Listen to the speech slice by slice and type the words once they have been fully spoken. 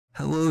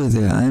Hello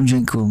there, I'm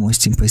GiantGrotle, my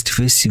Steam Place to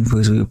Face Steam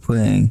Place. We are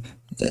playing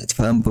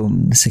Fire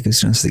Emblem, the second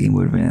strength of the Game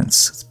Boy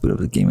Advance. Let's boot up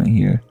the game right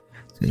here.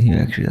 So here,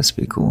 actually, that's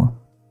pretty cool.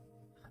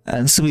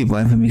 This will be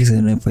blind for me because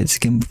I've never played this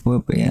game before,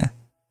 but yeah.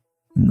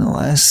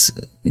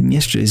 In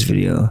yesterday's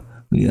video,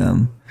 we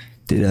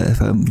did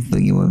Fire Emblem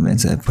the Game Boy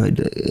Advance. I played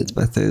it's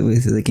about the way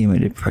through the game. I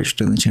did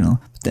project on the channel,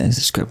 but then I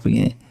was scrapping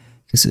it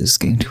because it was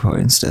getting too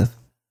hard and stuff.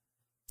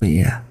 But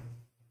yeah.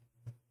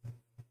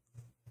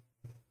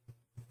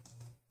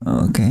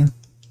 Okay.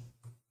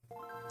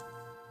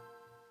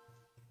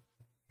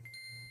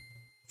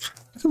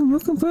 How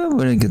come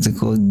when I get the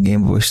cool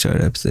Game Boy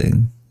startup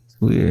thing? It's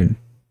weird.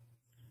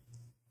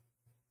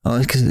 Oh,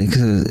 it's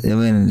because it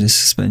went into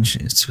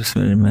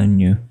suspended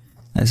menu.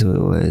 That's what it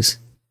was.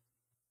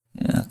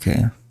 Yeah,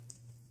 okay.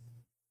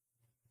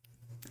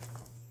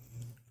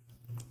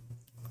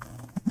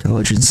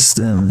 Intelligent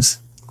systems.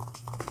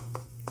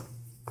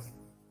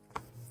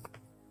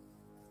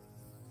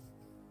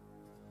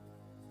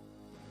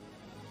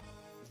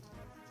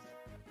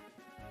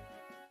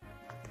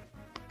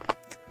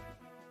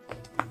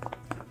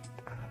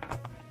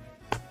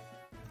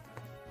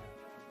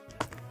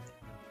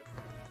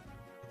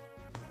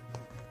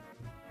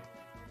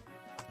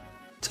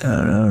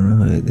 I don't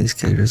know who these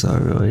characters are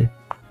really.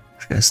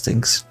 This guy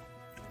stinks.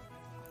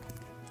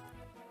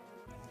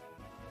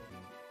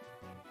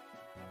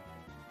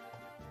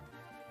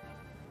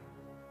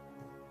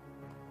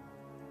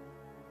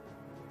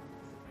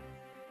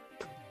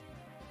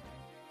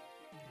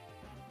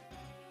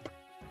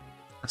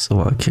 That's a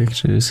lot of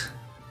characters.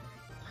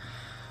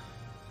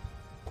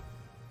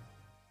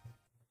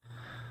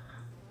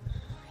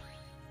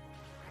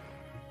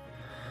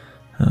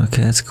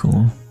 Okay, that's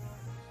cool.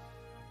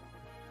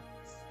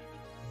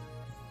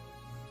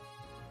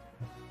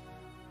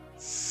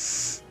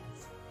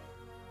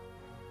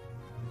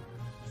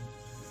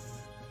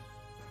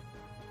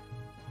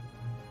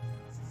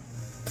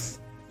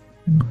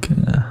 Okay,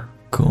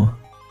 cool.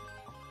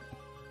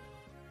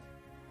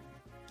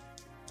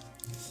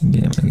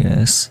 Game, I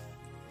guess.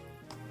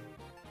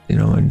 You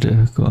know what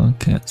difficult?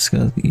 Okay, it's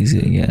gotta be easy,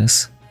 I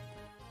guess.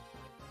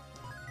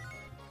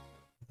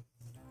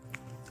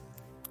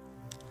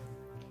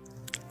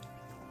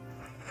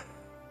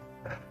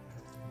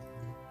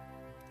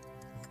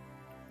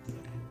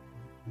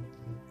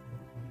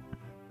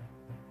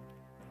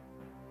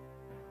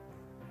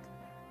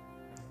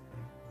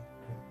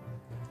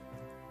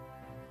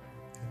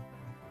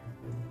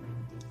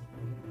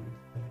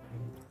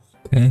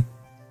 Okay.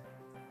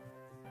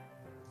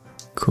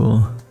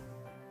 Cool.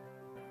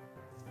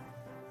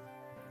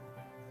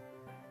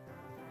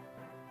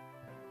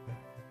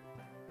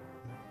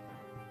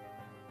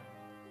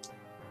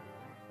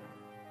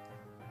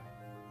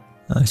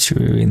 I should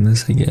be reading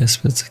this, I guess,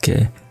 but it's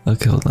okay.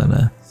 Okay, hold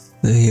on.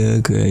 The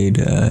hero grade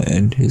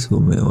and his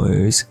woman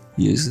warriors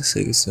use the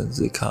second sons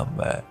of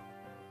combat.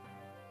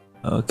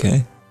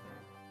 Okay.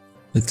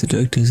 With the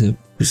doctors are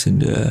visiting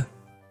the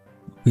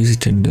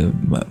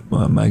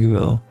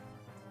Magville.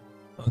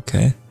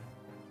 Okay.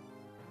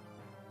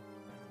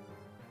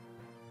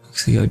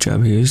 Looks like our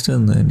job here is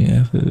done then,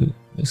 yeah,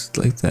 just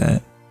like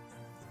that.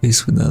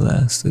 Peace with no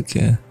last,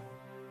 okay.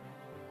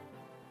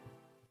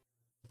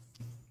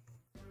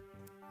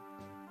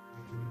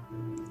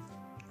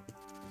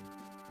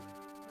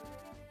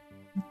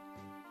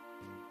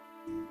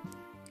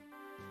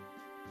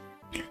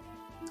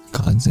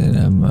 Content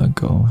at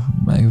Magville.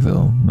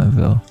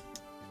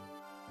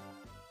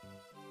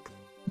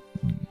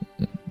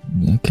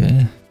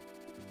 Okay.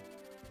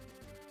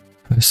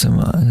 For some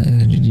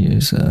 100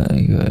 years,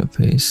 I got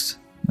paste.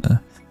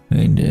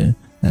 Reigned in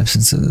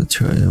absence of the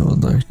terrible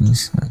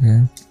darkness.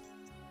 Okay.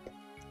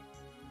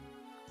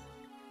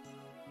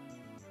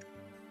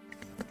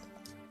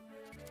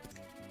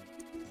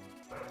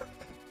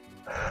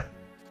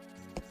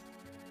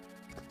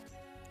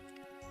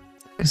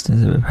 Because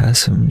things have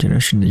passed from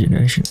generation to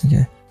generation.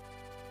 Okay.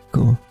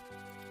 Cool.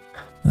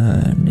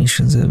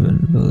 Nations have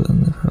been built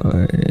on the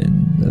power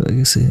and the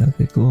legacy.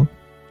 Okay, cool.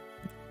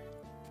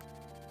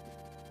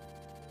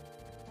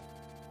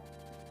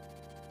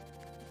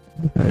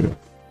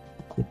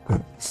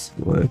 It's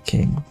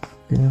working.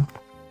 Yeah.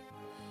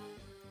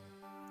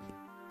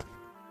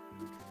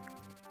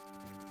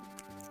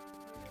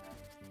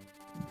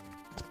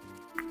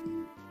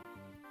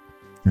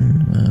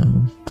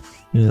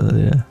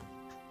 Yeah.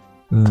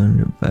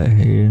 Ruined by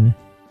Hayden.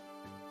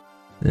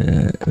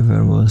 The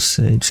venerable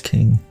Sage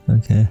King.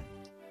 Okay.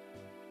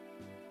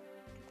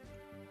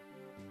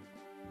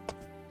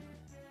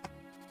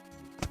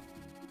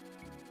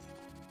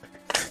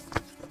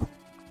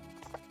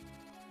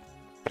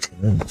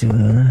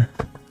 Joanna.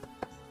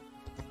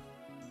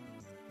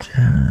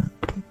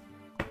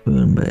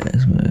 Ruined by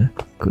Asma.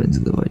 Going to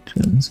the White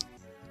Twins.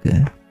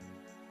 Okay.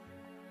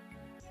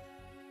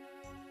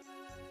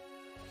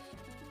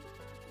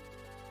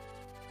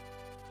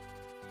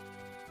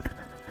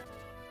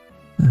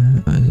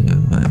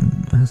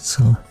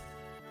 So,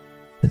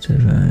 the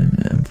Divine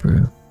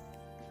Emperor.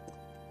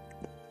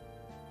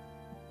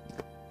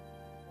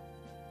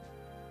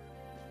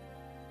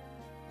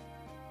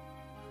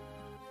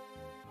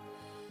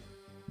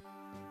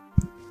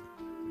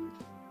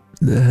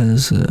 that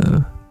has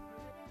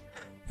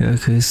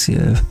accuracy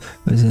of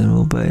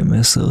resembled by a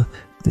missile,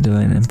 the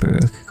Divine Emperor.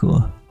 Okay,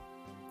 cool.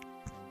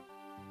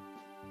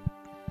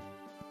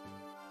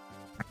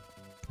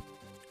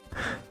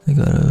 I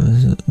got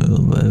a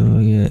by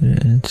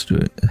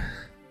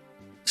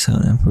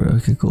Sound Emperor.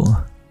 Okay, cool.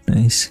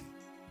 Nice.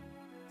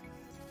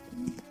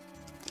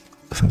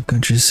 5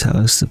 countries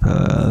house the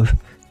power of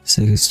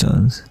sacred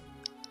stones.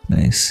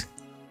 Nice.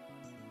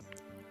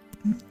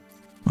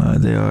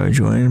 They are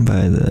joined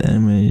by the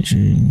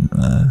emerging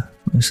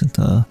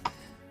mercantile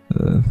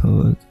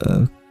Republic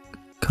of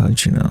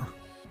Casino.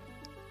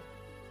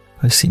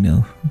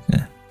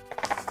 Okay.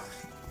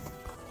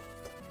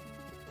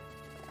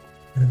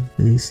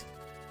 Please.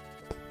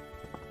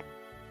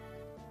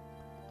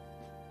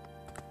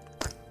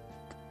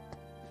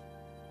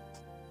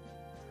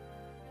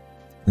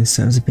 This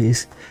times of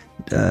peace,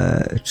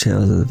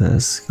 tales of the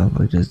past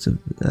conflict just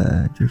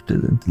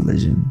drifted into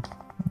legend.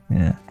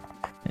 Yeah.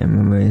 And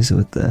memories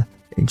with the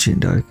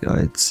ancient dark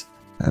arts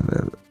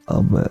have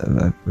all but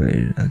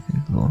evaporated. Okay,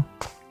 cool.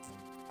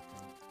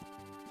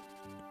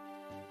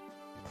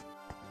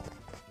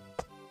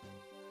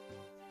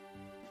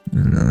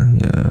 No,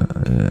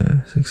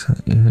 yeah,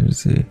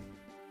 600.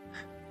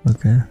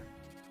 Okay.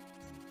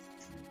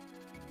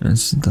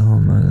 That's the whole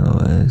manga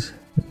was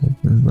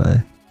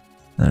by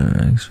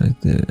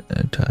unexpected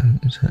attack.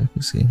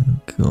 See,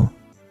 cool.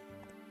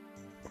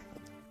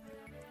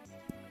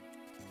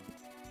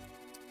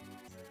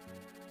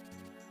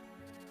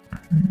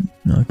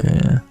 Okay,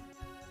 yeah.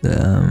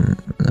 The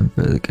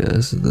Emperor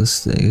goes the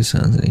stage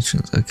sounds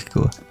ancient. Okay,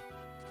 cool.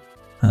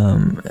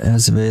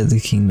 As invaded the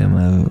kingdom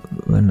of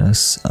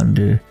Venus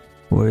under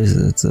wars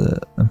that the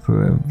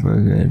Emperor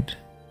Burgred.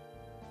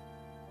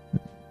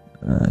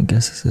 I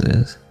guess it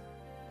is.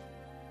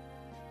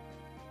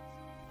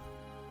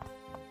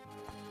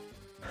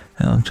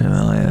 How long time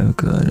I have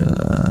got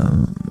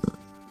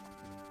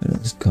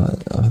it's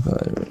called I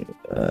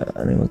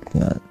don't know what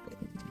that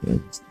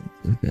is.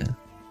 Okay.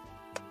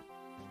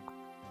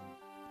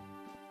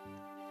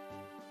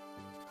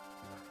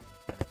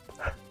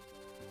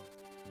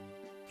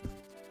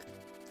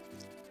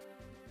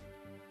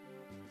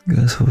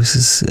 Ghost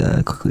Voices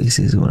quickly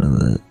sees one of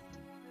the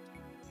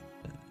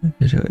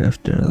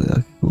after another.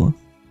 Okay, cool.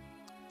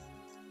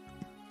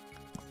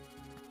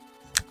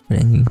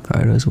 Ranking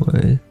Pardo's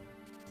worried.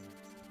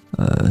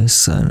 His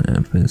son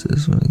and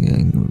princess when the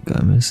gang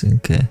got missing.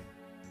 Okay.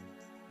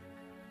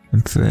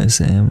 And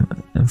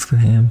for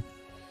him.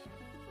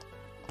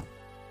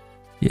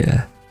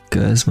 Yeah.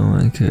 God's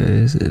moment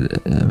carries it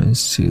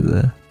happens to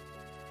the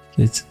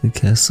get to the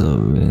castle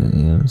of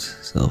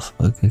himself.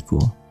 Okay,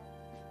 cool.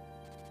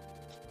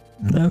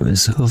 Never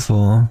so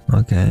full.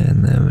 Okay,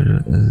 and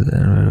never is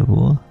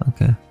inevitable.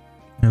 Okay.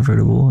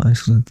 Inevitable, I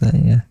should like that,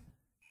 yeah.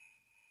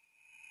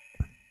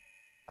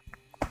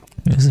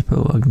 Here's the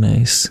prologue,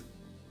 nice.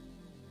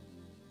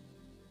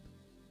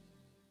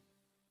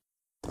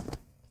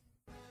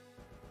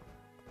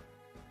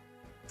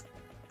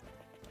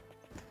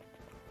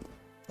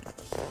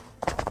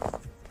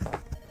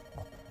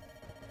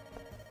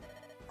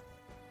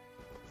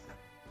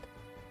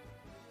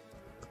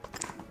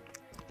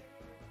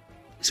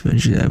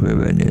 Especially that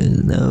right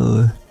news.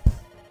 No,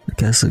 the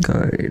castle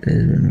guard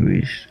has been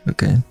reached.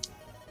 Okay.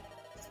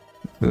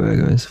 The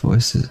regulars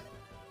forces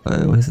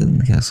within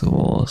the castle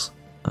walls.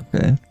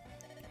 Okay.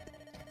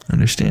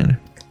 Understand.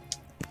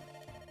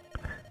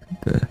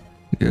 Good.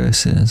 The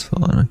garrison has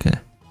fallen. Okay.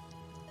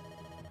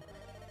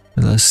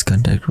 We lost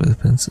contact with the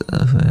Prince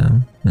of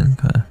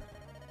Mankind.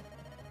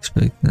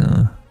 Expect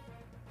no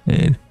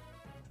aid.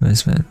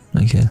 Investment.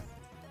 Okay.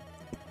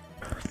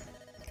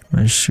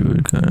 My shoe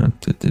going up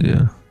to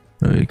do.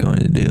 What are we going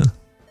to do?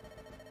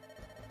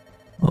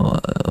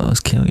 What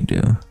else can we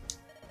do?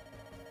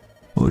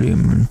 What do you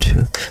mean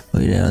to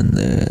lay down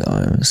the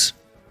arms?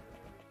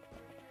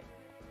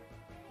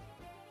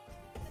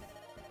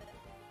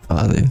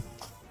 Father.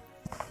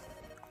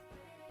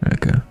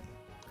 Okay.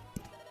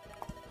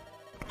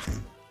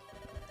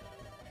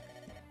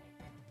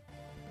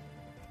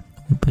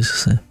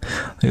 Bracelet.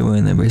 Are you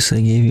wearing the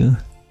bracelet I gave you?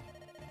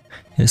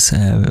 Yes, I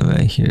have it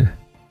right here.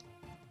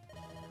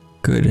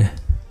 Good.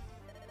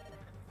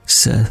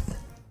 Seth.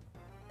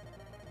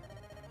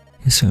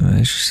 Yes, Your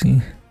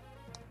Majesty.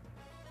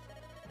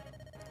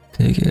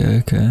 Take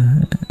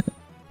Erica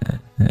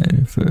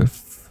and for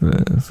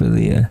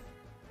the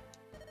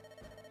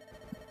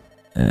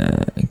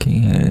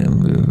King had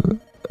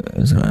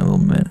as an honorable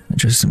man. I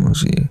trust him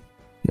mostly.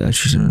 Yeah, I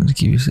trust him to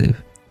keep you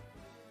safe.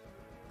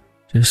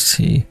 Just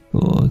he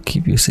will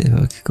keep you safe.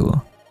 Okay,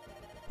 cool.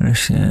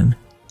 Understand.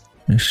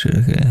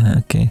 Understood.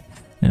 Okay.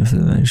 And for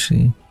the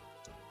Majesty.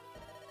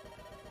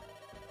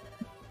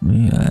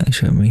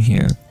 Show me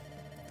here.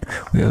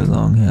 We have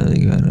long had a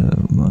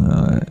gun among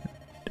our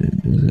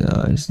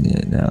desires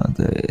now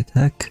the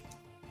attack.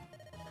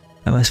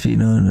 I must be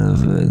known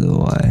of the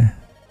why.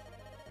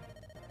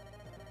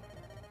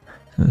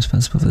 I'm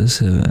responsible for this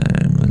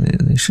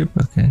the ship.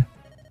 Okay.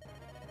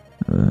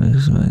 This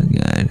is my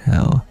guide.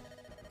 How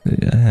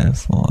could I have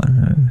fallen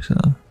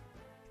herself?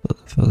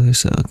 further,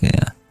 so okay,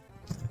 yeah.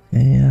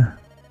 Okay, yeah.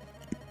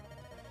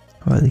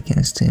 Probably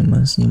can't stay,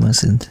 you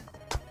mustn't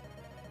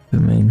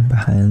remain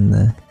behind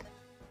the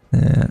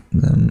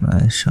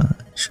I shall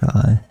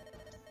I?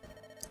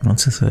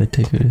 Once a threat,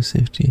 take her to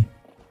safety.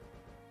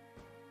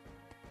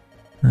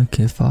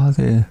 Okay,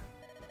 Father.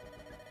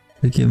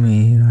 Forgive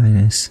me, Your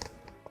Highness.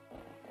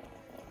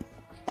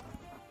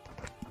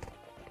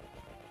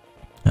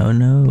 Oh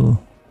no.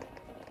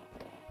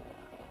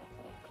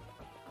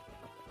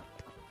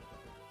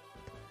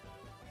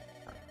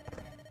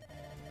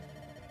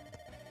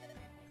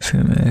 For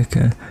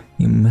America,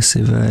 you must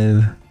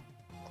survive.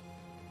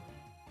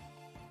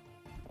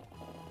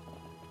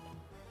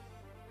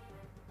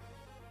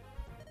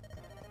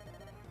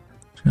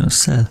 No,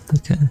 Seth,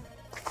 okay.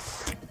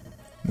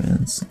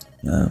 Friends,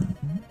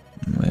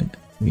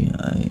 wait,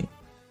 I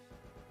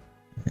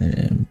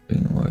and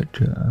bring word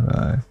to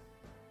our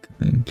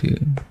coming to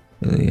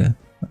Ilya.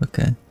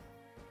 Okay.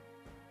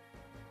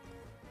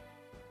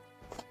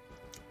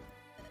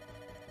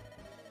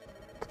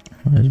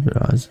 Large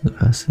barrage of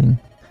passing.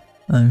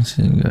 I'm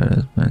seeing God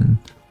has been.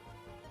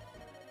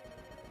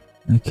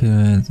 Okay,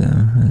 right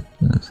them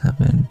has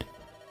happened.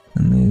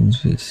 And they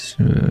just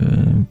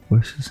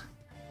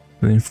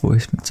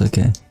reinforcements,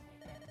 okay.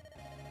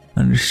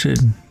 Understood.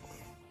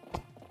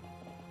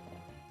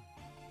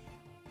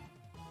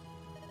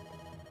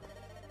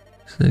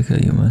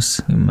 Seka, you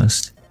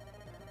must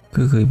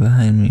quickly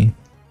behind me.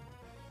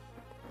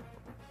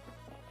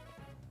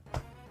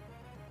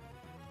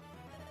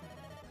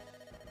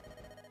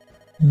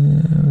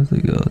 Yeah, what's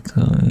the girl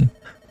tell me?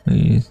 What do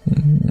you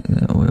think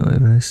that way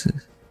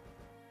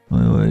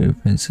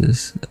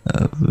princess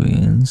of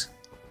ruins?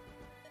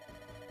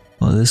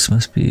 Well, this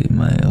must be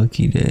my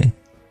lucky day.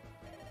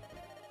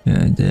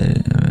 Yeah, I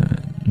did.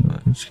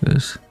 Which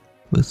goes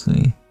with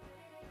me.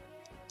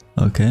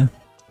 Okay.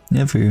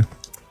 Never.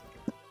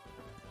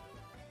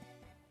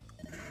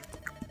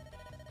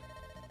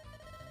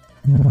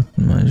 What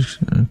magic?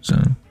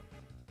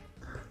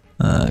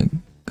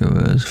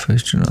 Goes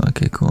first journal.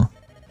 Okay, cool.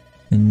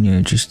 And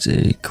you're just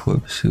a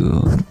corpse who,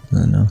 I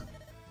don't know.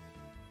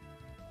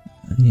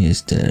 He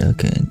is dead.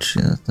 Okay,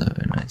 interesting. That's not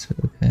very nice,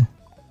 but okay.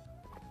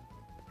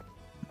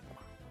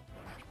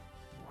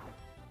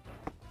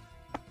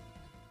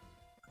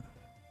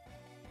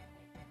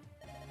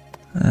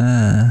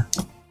 Ah.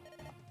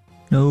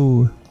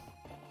 No.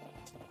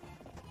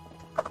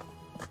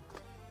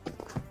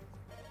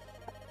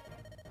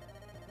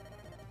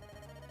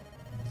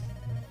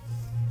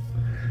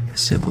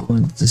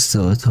 Everyone is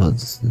still told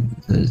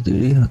his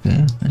duty.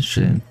 Okay, that's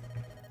true.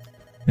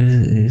 It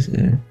is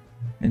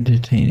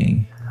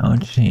entertaining. How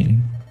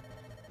entertaining.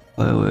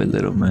 Fly away,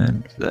 little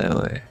man. Fly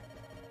away.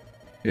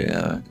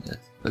 Yeah,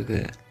 that's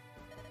okay.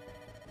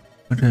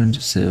 What time to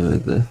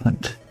save the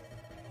hunt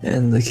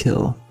and the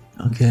kill.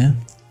 Okay.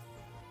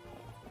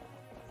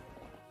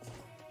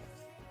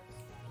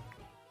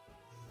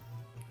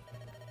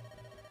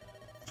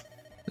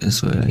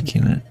 This way I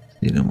cannot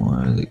see no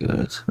more of the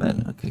gods.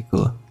 Man, okay,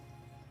 cool.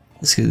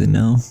 That's good to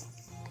know.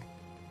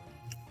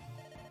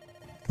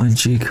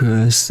 Once you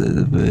cross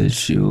the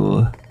bridge, you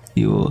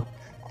will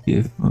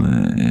give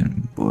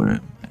and board.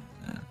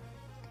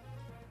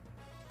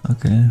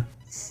 Okay.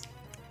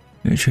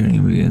 Your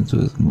training begins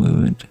with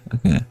movement.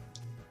 Okay.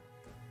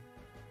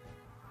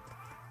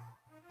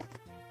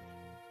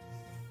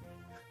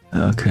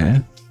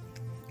 Okay.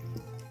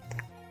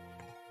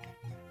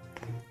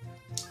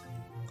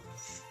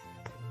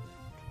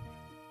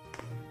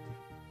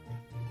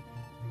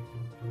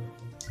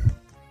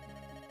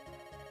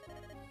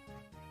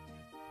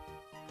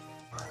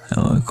 I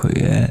won't quit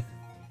yet.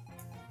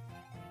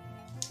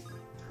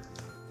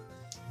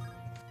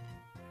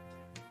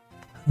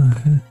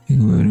 Okay, you can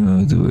move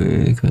out of the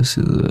way across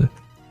to the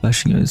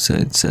flashing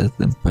outside set,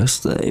 then press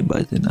the A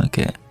button.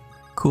 Okay,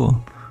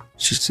 cool.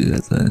 Let's just do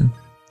that then.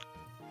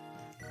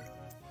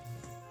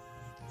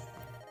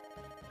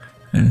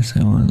 And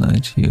I won't lie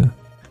to you.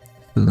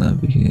 Will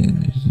not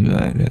begin.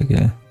 Right,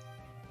 okay.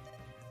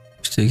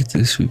 Just take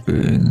this sweeper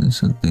and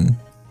something.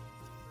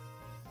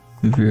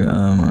 If your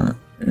armor,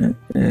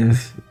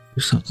 if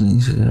something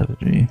should happen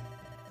to me,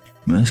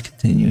 you must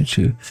continue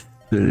to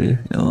put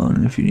it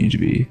on if you need to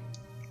be.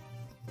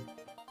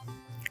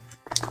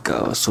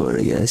 Got a sword,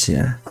 I guess,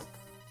 yeah.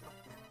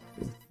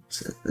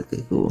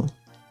 Okay, cool.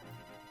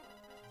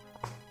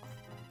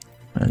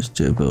 Let's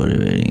do ability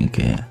rating,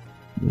 okay.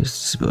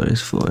 This ability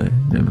is 4,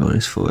 the ability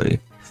is 40.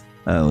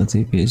 With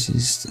DPS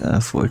is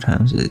 4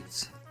 times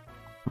its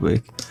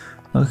quick.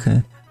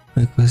 Okay,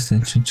 pay close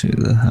attention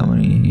to how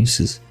many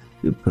uses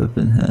your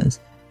weapon has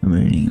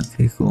remaining.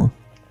 Okay, cool.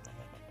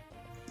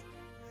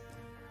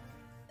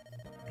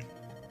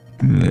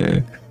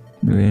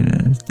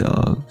 Marina's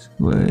dogs,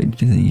 where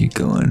do you think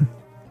you're going?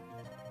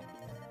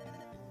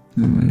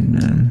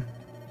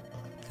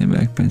 Came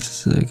back,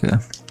 princess. Okay.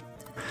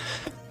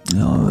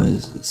 No,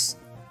 it's just.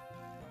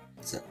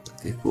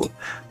 Okay, cool.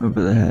 My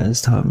brother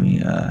has taught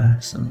me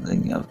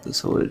something of the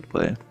sword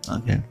play.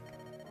 Okay.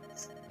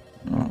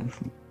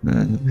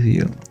 With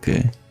you,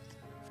 okay.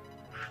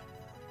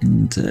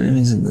 And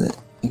enemies in the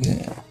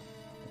Okay.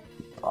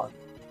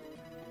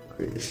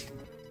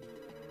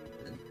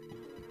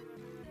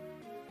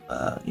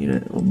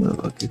 Unit will move.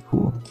 Okay,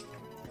 cool.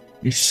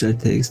 Each set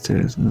takes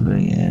turns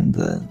moving and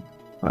then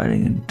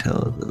fighting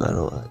until the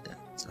battle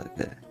ends.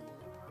 Okay.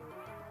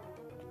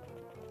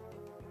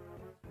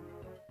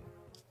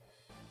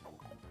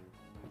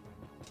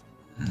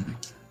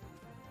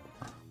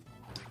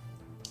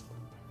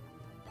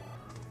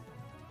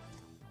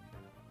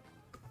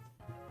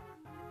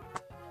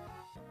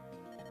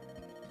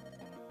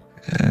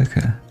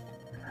 Okay.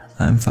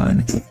 I'm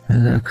fine.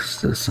 That's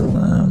so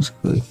that was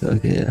quick.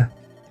 Okay, yeah.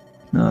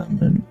 No,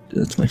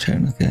 that's my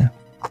turn. Okay.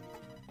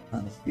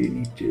 You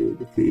need to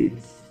defeat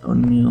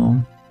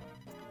O'Neill.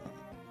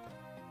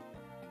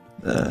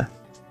 The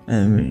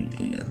enemy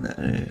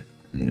and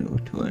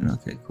the twin.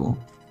 Okay, cool.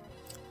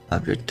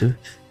 Objective: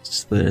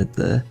 split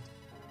the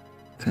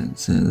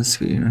content of the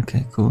screen.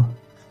 Okay, cool.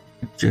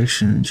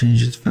 Objection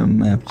changes from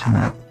map to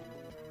map,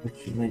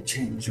 which you may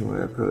change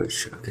your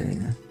approach. Okay,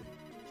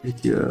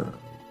 take your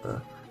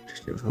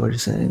forward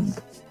setting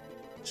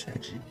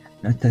strategy.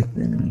 Attack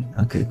the enemy.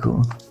 Okay,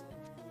 cool.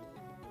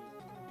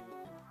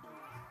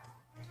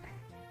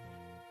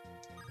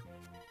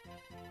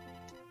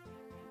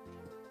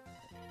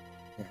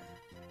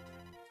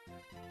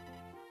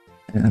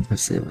 I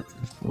press A with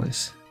the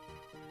voice.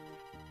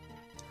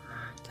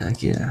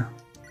 Attack, yeah.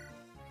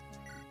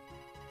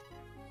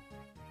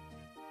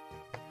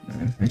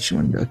 Which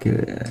one? Okay,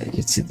 you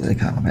can see the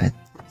combat.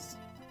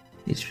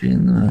 HP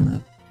in the run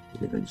up.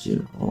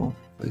 Oh,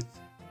 wait.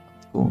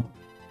 Cool.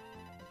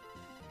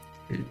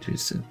 Okay, 2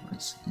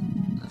 seconds.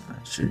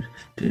 I should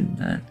do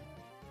that.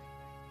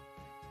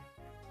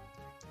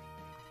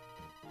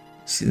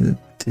 See the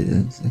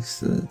next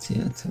to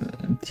the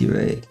empty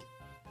right.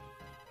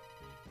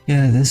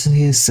 Yeah, this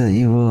is that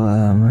you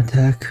will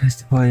attack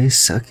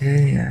twice.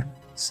 Okay, yeah.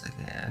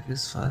 Okay, I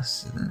guess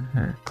faster than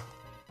her.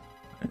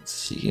 Right,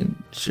 so she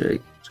can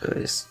strike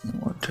twice in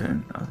one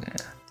turn. Okay.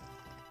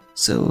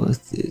 So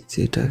with the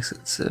 2 attacks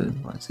at 7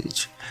 points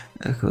each,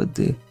 echo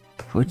the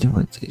 14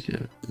 points each.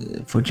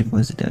 14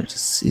 points of damage.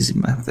 It's easy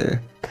math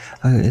there.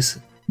 Okay, so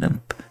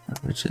nope.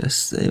 I'll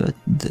just stay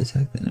button to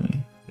attack the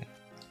enemy. Okay.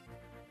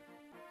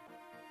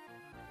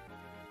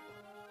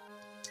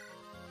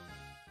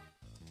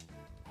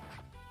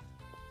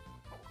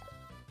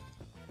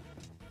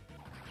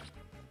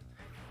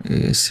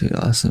 Yes,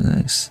 awesome,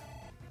 nice.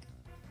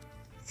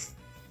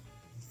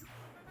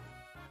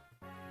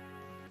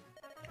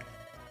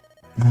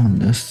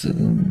 Most of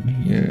them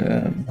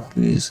here,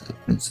 please,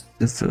 it's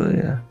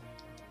Ophelia.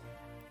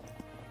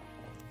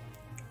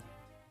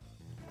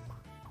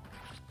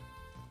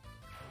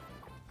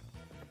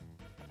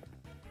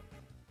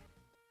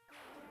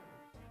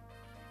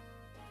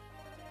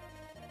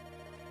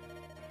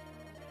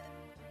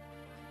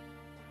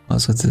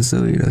 Also, it's a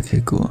Zoe,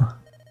 okay, cool.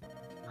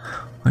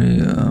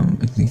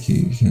 I think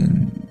you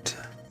can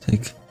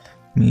take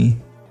me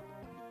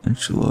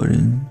and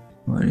loading,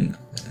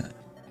 okay.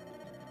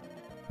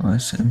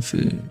 Watch some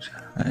food,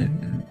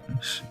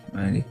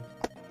 mighty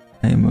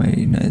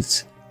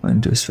knights,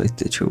 want to respect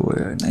that your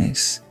warrior,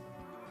 nice.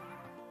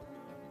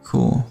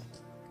 Cool.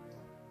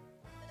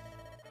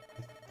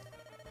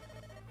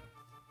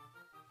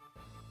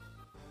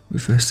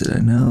 Refresh did I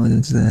know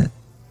it's that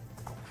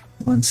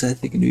one side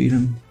they can read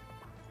them.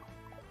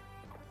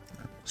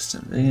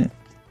 Something it.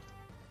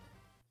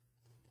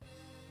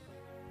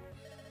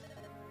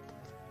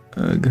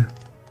 Ugh.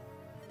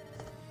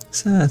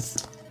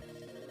 Seth.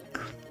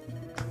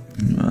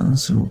 No,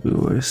 this will be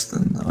worse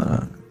than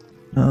that.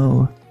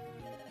 No.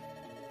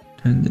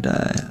 Turn to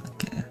die.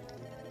 Okay.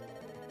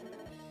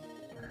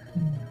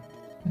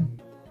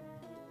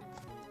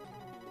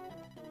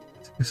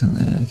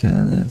 Something I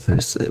can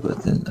first say,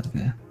 but then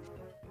okay.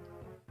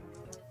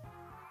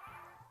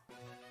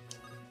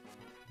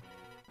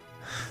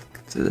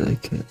 So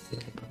like,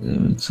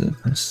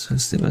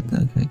 first say, but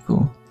okay,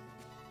 cool.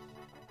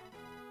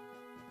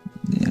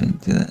 Yeah,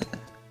 do that.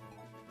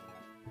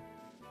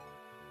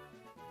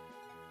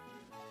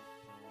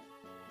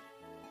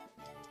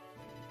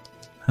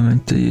 I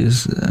meant to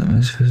use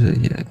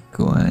yeah,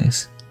 go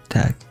nice.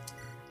 Attack.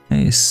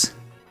 Nice.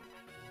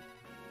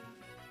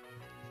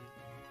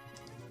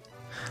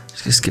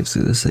 Just skip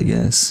through this, I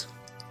guess.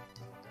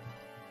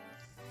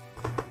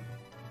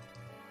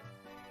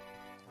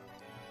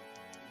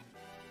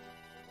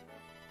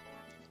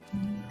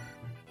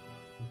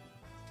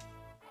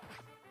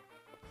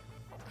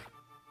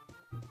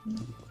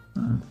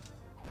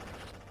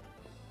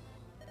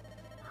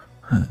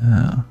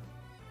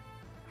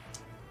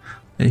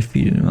 They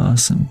feed him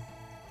awesome.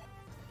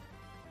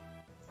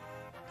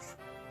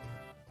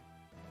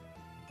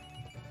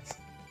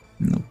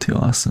 Not too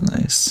awesome,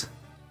 nice.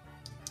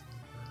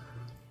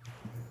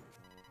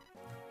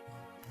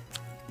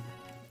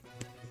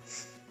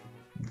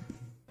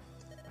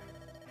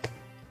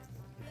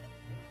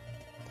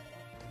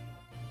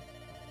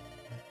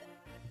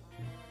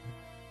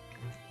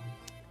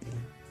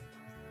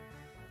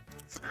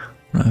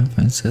 Right,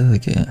 fine, so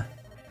like, yeah.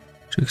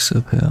 Tricks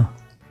uphill.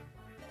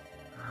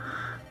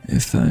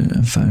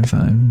 I'm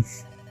fine.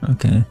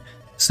 Okay,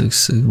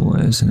 6 war,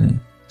 isn't it?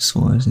 It's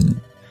war, isn't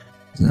it?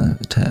 It's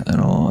not at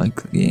all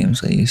like the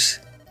games I used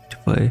to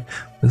play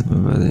with my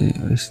brother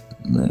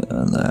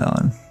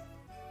Leon.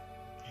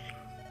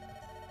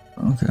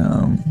 Okay,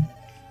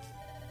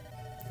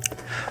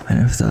 I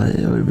never thought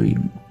it would be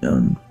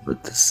known,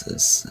 but this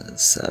is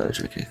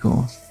savage. Okay,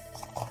 cool.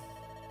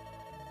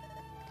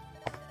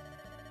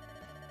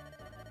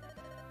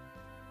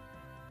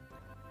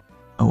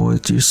 Oh,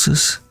 it's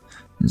useless.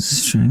 It's the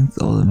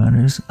strength, all that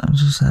matters. I'm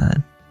so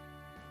sad.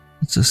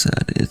 It's so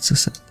sad. It's so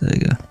sad. There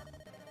you go.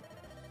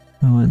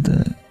 I would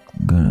that.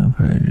 I'm gonna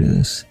probably do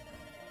this.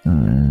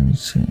 I'm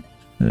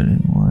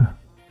anymore.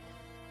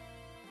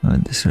 I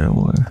would this red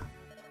war.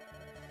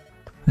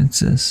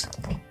 Princess.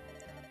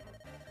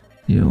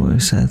 You were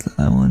sad.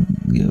 I want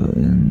you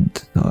in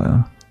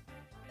tomorrow.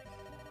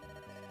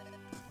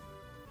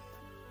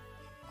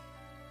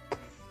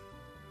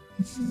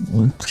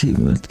 Let's keep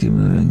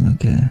moving.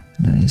 Okay,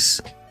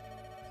 nice.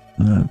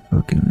 I'm not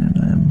broken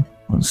and I'm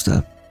won't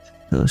stop.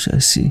 So shall I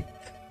see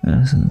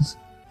innocence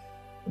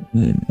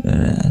in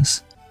an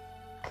ass.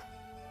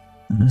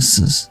 And this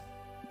is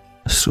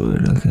a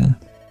sword, okay.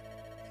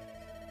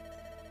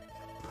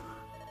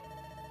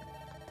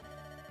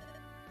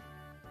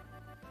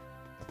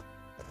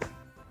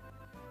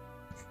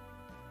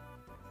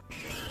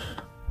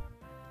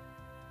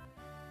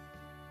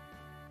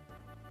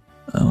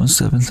 I won't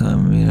stop until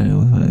I'm reunited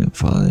with my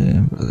father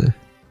and brother.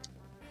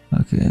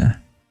 Okay.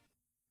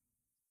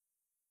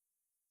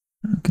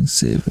 I can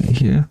save right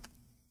here.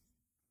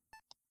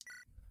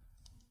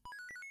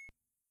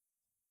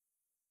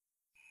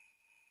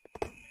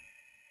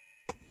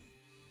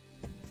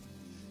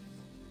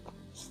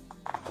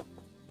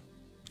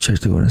 Check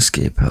to go and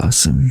escape.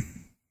 Awesome.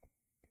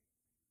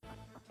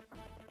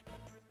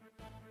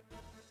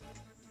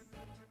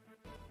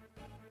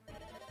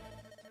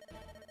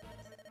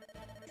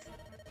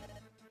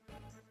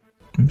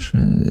 I'm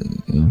trying to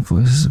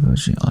voices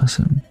about you.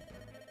 Awesome.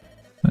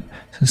 But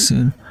so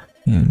soon,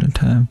 you have no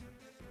time.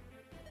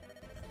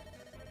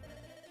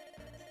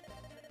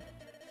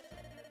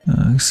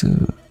 So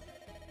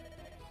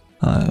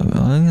I'm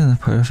gonna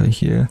part of it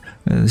here.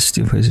 There's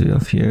still place it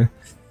up here.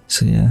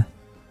 So yeah,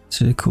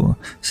 it's really cool.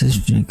 So this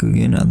is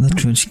again on the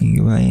Twitch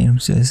GBA and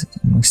says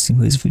next team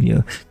plays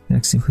video.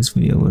 Next team plays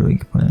video. What are we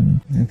playing?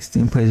 Next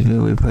team plays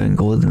video. We're playing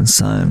Golden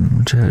Sun,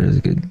 which I heard is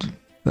a good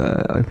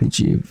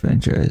RPG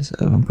franchise.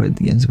 I haven't played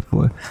the games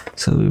before,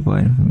 so we're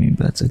buying for me,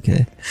 but that's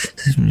okay.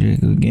 This is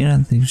again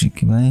on the Twitch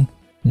GBA.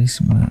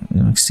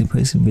 Next team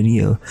plays a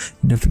video.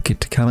 And don't forget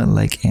to comment,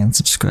 like, and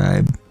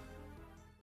subscribe.